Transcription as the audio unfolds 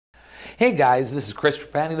Hey guys, this is Chris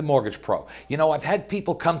Trapani, the Mortgage Pro. I've had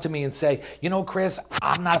people come to me and say, Chris,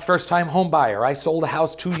 I'm not a first-time home buyer. I sold a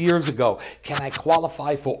house 2 years ago. Can I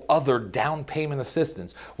qualify for other down payment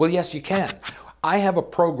assistance? Well, yes, you can. I have a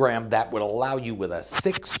program that would allow you with a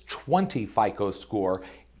 620 FICO score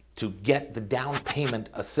to get the down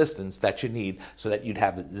payment assistance that you need so that you'd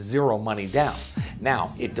have zero money down.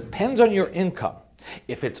 Now, it depends on your income.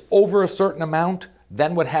 If it's over a certain amount,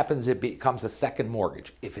 then what happens, it becomes a second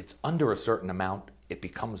mortgage. If it's under a certain amount, it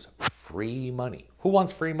becomes free money. Who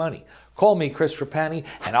wants free money? Call me, Chris Trapani,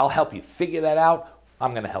 and I'll help you figure that out.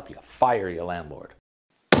 I'm going to help you fire your landlord.